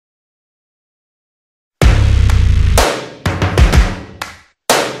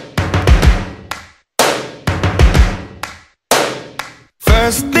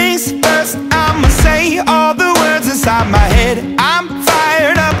First things first, I'ma say all the words inside my head. I'm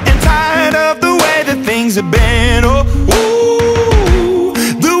fired up and tired of the way that things have been. Oh, ooh,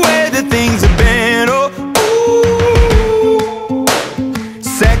 the way that things have been. Oh, ooh.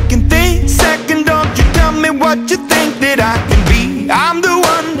 Second thing, second, don't you tell me what you think that I can be. I'm the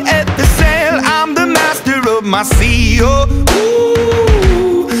one at the sail, I'm the master of my sea. Oh,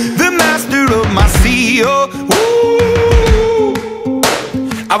 ooh, the master of my sea. Oh, ooh.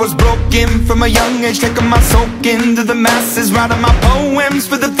 I was broken from a young age, taking my soak into the masses, writing my poems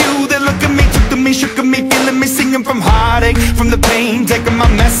for the few that look at me, took to me, shook at me, feeling me, singing from heartache, from the pain, taking my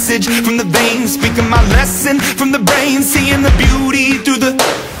message from the veins, speaking my lesson from the brain, seeing the beauty through the...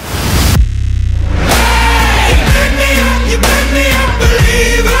 Hey, you make me up, you make me a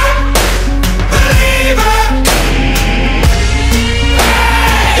believer, believer.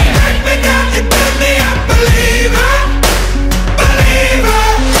 Hey, you make me down, you make me a believer, believer.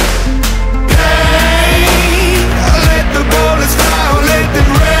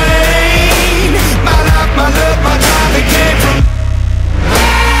 My love, my drive, it came from.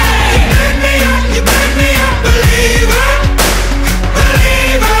 Hey, you make me up, you make me a believer,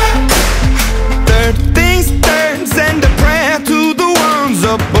 believer. Third things third, send a prayer to the ones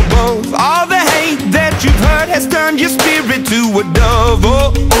up above. All the hate that you've heard has turned your spirit to a dove.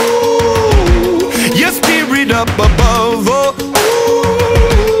 Oh, ooh, your spirit up above. Oh, ooh.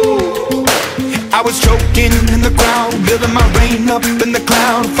 I was choking in the crowd, building my rain up in the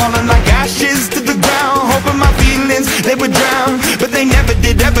cloud, falling like ashes to the ground, hoping my feelings, they would drown. But they never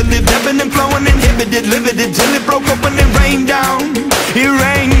did, ever lived, ebbing and flowing, inhibited, limited, till it broke up and it rained down. It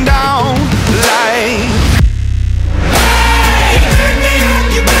rained down like... Hey, you make me up,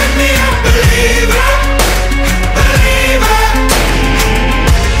 you make me a believer, believer.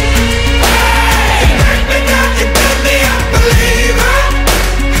 Hey, you make me down, you make me a believer,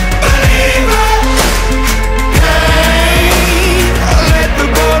 believer.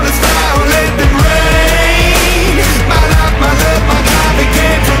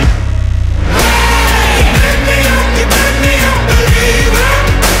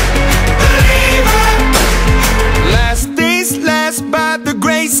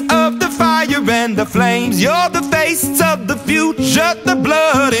 And the flames, you're the face of the future, the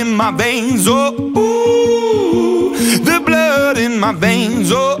blood in my veins. Oh, ooh, the blood in my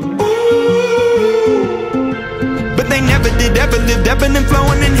veins. Oh, ooh. But they never did, ever lived, ebbing and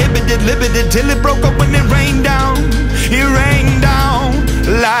flowing, inhibited, limited, till it broke up when it rained down. It rained down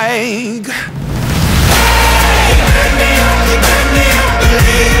like... Hey, you make me up, you make me a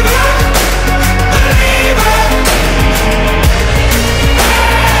believer, believer.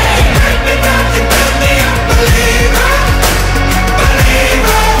 You make me a believer,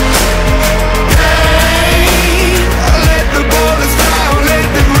 believer. Hey, let the bullets fly, let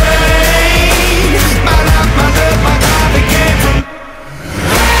them rain. My life, my love, my God, it came from.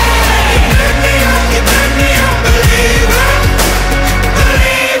 Hey, you make me a believer,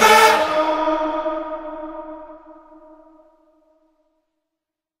 believer.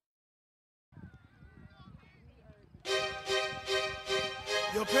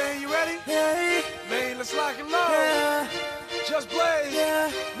 Yo, Pan, you ready? Yeah. Man, let's lock and load. Yeah. Just blaze. Yeah.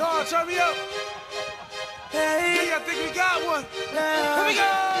 No, turn me up. Hey. Yeah, I think we got one. Yeah. Here we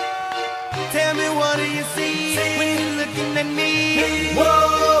go. Tell me, what do you see when you're looking at me?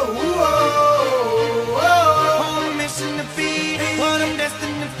 Whoa, whoa, whoa. On a mission to feed what I'm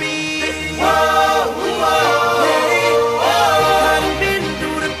destined to be. Whoa, whoa, Hey. whoa. I done been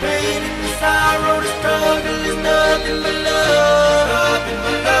through the pain and the sorrow, the struggle is nothing but love. Nothing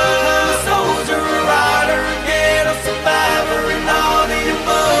but love. I'm a soldier, a rider, a ghetto survivor, and all the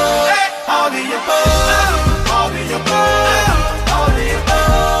above. Hey. All the above. All the above. All the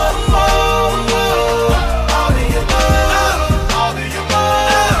above. All the above. All the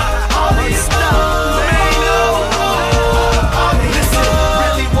above. All the above. Listen,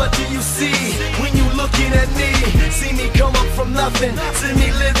 really, what do you see when you looking at me? See me come up from nothing, see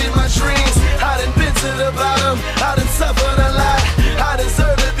me living my dreams. I done been to the bottom, I done suffered a lot. I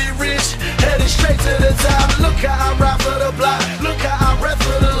deserve to be rich, headed straight to the top. Look how I ride for the block, look how I rap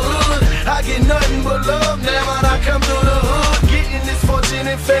for the hood. I get nothing but love now when I come through the hood. Getting this fortune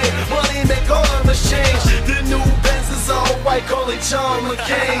and fame, money make all of us change. The new Benz is all white, call it John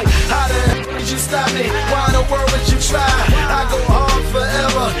McCain. How the hell did you stop me? Why in the world would you try? I go hard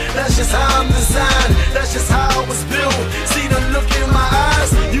forever, that's just how I'm designed. That's just how I was built. See the look in my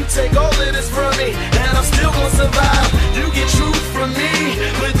eyes, you take all of this from me, and I'm still gonna survive. You get truth from me,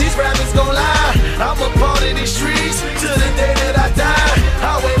 but these rappers gon' lie. I'm a part of these streets till the day that I die.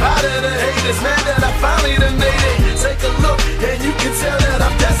 I wave out to the haters, man, that I finally done made it. Take a look, and you can tell that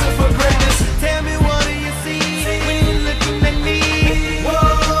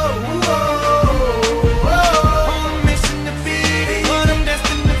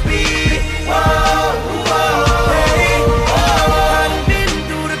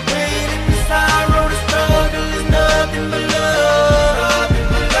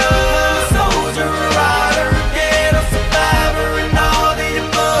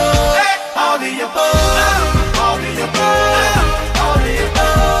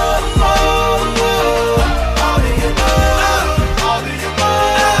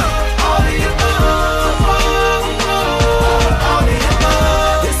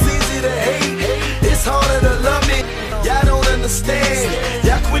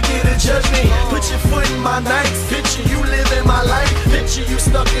nights. Picture you living my life. Picture you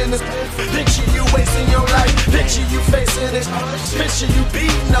stuck in this. Picture you wasting your life. Picture you facing this. Picture you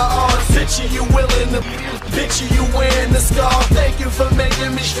beating the odds. Picture you willing to. Picture you wearing the scar. Thank you for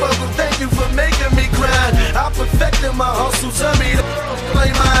making me struggle. Thank you for making me grind. I perfected my hustle. Tell me to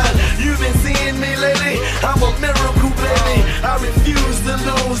play mine. You've been seeing me lately. I'm a miracle, baby. I refuse to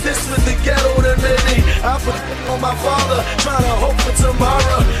lose. This was the ghetto that made me. I put on my father, trying to hope for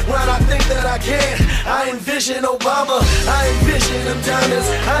tomorrow. When I think that I can't, I envision Obama. I envision them diamonds.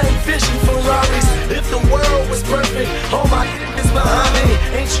 I envision Ferraris. If the world was perfect, all my is behind me.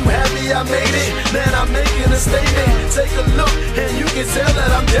 Ain't you happy I made it? Then I'm making a statement. Take a look, and you can tell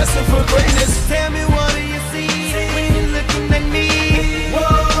that I'm destined for greatness. Tell me, what do you see when you're looking at me? Whoa,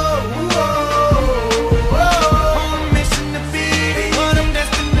 whoa, whoa. On a mission to be what I'm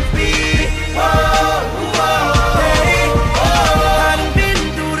destined to be. Whoa, whoa. Hey, whoa. I done been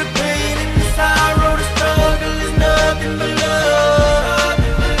through the pain and the sorrow. The struggle is nothing but love.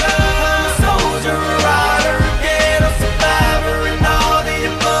 I'm a soldier, a rider, a ghetto survivor, and all the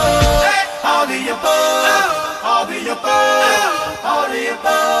above. All the above. All the above. All the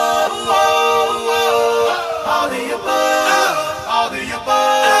above. All the above.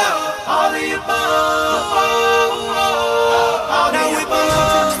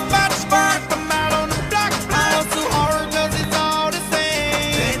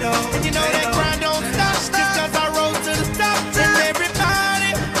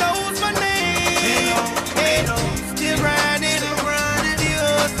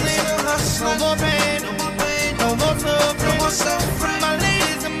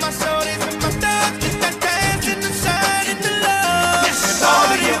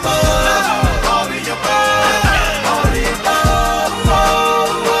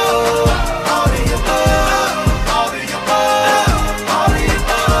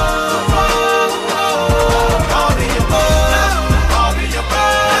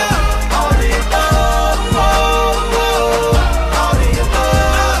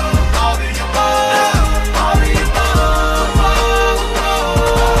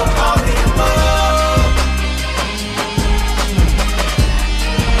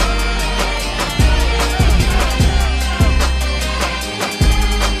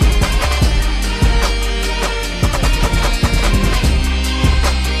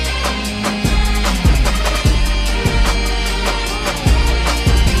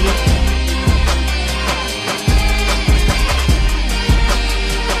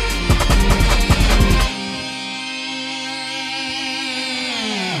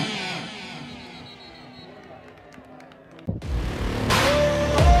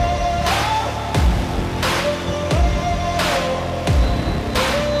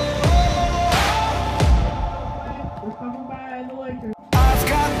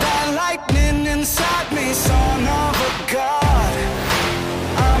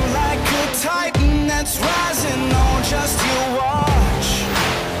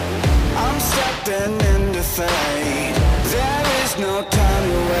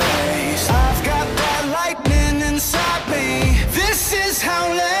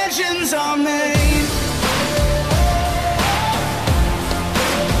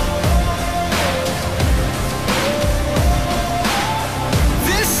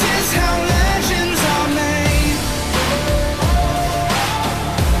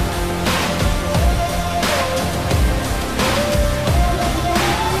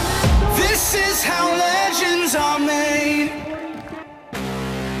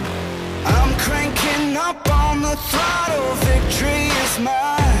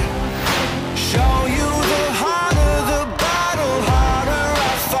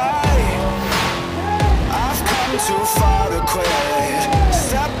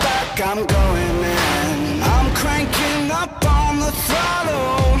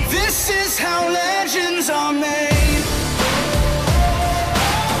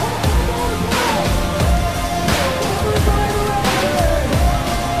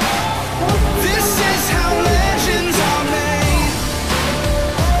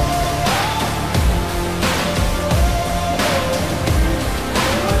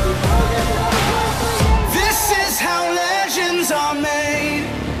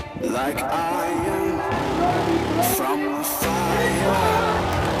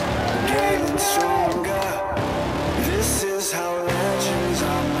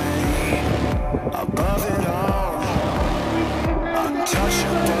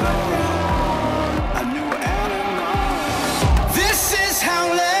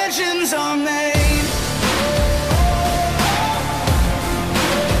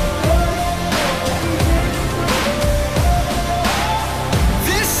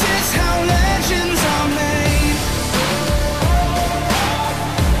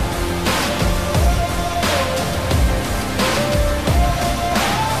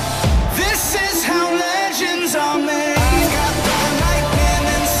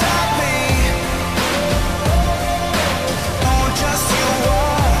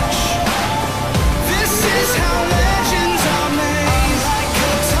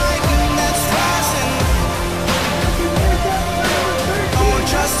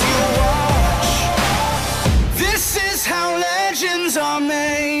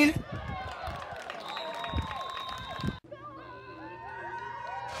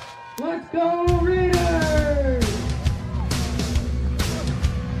 Let's go, Raiders!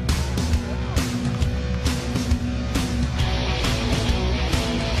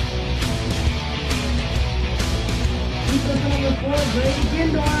 Defense number 4, Brady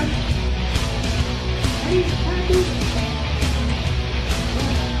Gindor. He's tackled.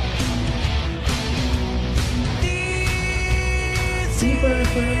 Defense for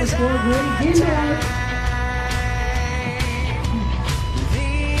number 4, Brady Gindor.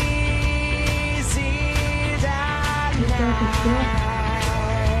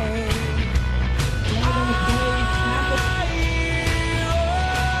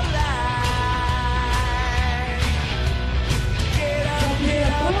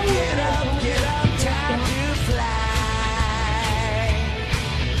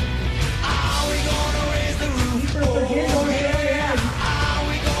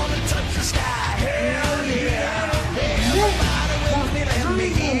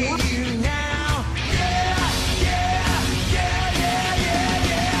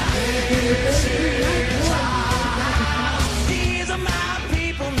 These are my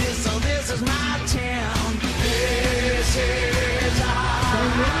people, so this is my town. This is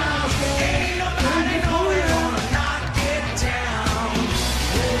ours. Ain't nobody know we're gonna knock it down.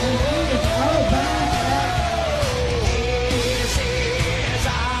 This is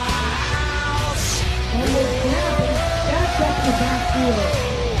our house. That's up the backfield.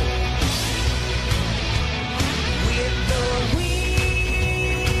 With the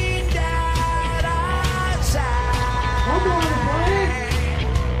wind at our side. Come on, Brian.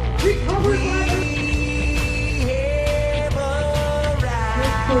 Recover, Brian.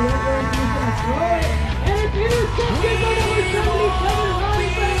 And it's intercepted by number 77,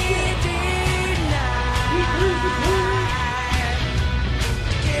 Ronnie Franklin. He turns the corner.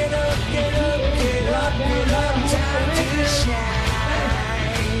 Get up, get up, get up, get up, time to shine.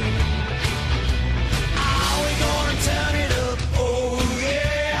 Are we gonna turn it up? Oh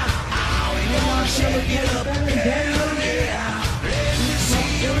yeah. Are we gonna shake it up? Hell yeah. Let me see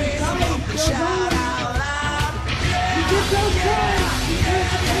you raise them up and shout out loud. He gets those guys. He takes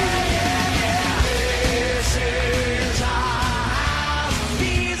the corner. This is our house.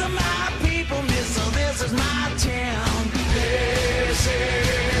 These are my people, so this is my town. This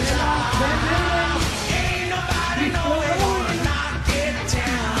is our house. Ain't nobody know we're gonna knock it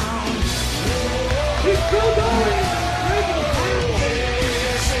down. He's still going.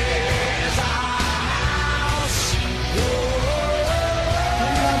 This is our house.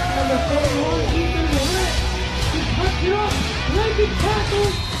 Number 41, Ethan Willett. He cuts it up. Breaking tackle.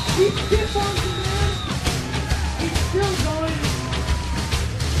 He stiff on the man. He's still going.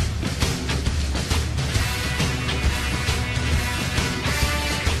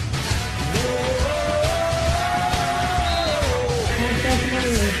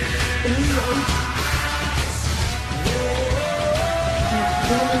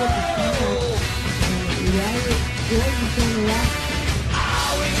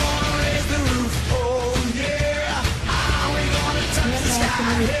 Are we gonna raise the roof? Oh yeah. Are we gonna touch the sky?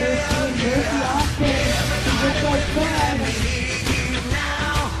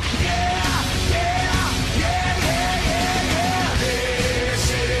 This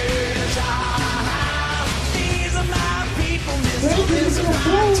is our house. These are my people, so this is my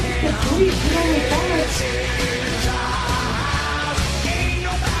town. This is our house. Ain't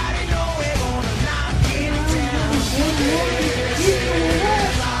nobody know we're gonna knock it down.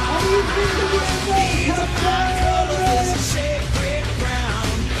 These are my colors, this is sacred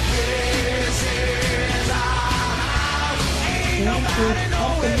ground. This is our house. Ain't nobody know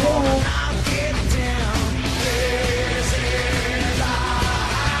we're gonna knock it down. This is our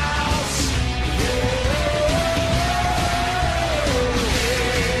house.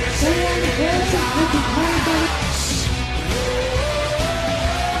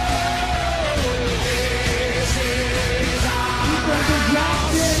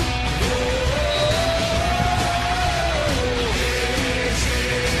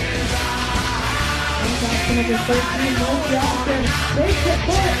 Number 13, Murphy Austin. Takes the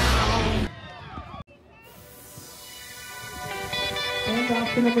punt. And off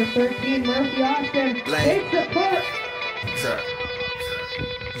to number 13, Murphy Austin. Takes the punt. Sir.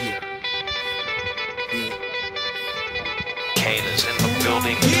 Yeah. Kayla's in the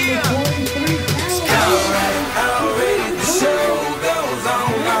building. Yeah. 43, Already the show goes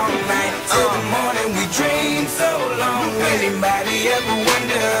on all night till the morning. We dream so long. Anybody ever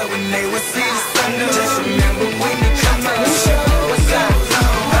wonder when they would see the sun? Just remember when you come on the show. What's up?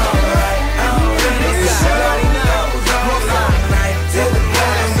 Alright, already the show goes on all night till the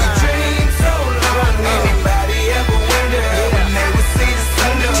morning. We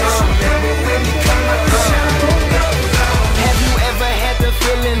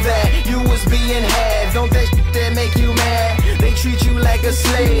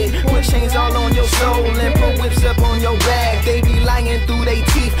blade. Put chains all on your soul and put whips up on your back. They be lying through they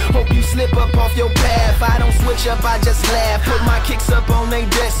teeth, hope you slip up off your path. I don't switch up, I just laugh. Put my kicks up on they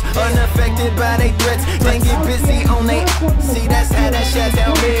desk, unaffected by they threats. Then get busy on they. See, that's how that shit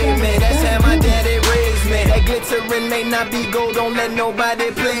down made me. That's how my daddy raised me. That glittering may not be gold, don't let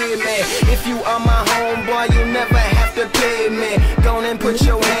nobody play me. If you are my homeboy, you never have to pay me. Go and put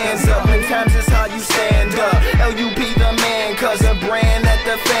your hands up. When times is hard, you stand up. LUP the man, cause a brand that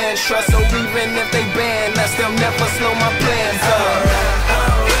the fans trust. So even if they ban us, they'll never slow my plans up.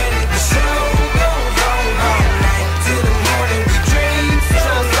 Already the show goes on all night till the morning. We dream so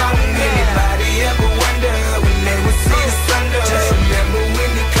long. Anybody ever wonder when they would see the sun? Just remember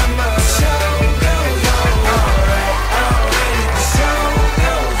when you come up. The show goes on. Alright, already the show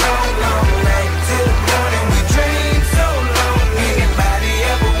goes on all night till the morning. We dream so long. Anybody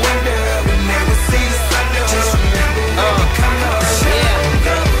ever wonder when they would see the sun? Just remember when you come up. The show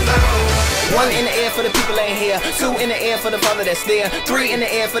goes on. One in the air for the people ain't here. Two in the air for the father that's there. Three in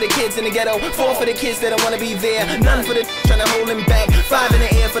the air for the kids in the ghetto. Four for the kids that don't wanna be there. None for the trying to hold him back. Five in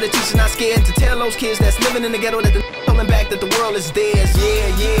the air for the teacher not scared to tell those kids that's living in the ghetto that the holding back that the world is theirs. Yeah,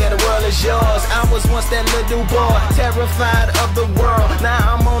 yeah, the world is yours. I was once that little boy, terrified of the world.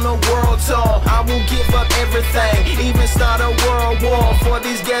 Now I'm on a world tour. I will give up everything, even start a world war for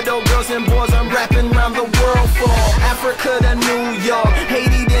these ghetto girls and boys. I'm rapping around the world for Africa to New York,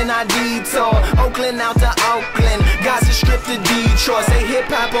 Haiti then I detour, Oakland out to Auckland, Gaza Strip to Detroit. Say hip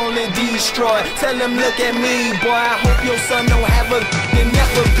hop only destroy. Tell them look at me, boy. I hope your son don't have a and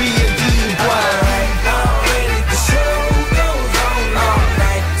never be a D-boy. Already the show goes on all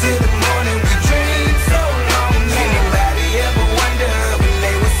night till the morning. We dream so long. Anybody ever wonder when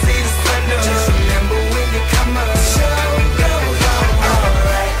they would see the sun? Just remember when you come up. The show goes on.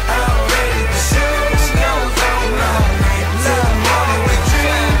 Alright, already the show goes on all night till the morning. We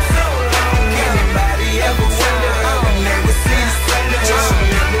dream so long. Anybody ever wonder when they would see the sun? Just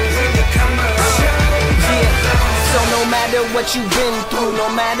remember when you come up. The show goes on. So no matter what you've been through, no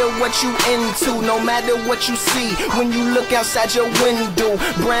matter what you into, no matter what you see, when you look outside your window,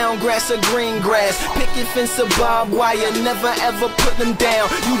 brown grass or green grass, picket fence or barbed wire, never ever put them down.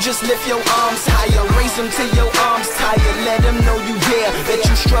 You just lift your arms higher, raise them till your arms tired. Let them know you there, that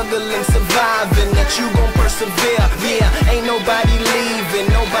you struggling, surviving, that you gon' persevere. Yeah, ain't nobody leaving.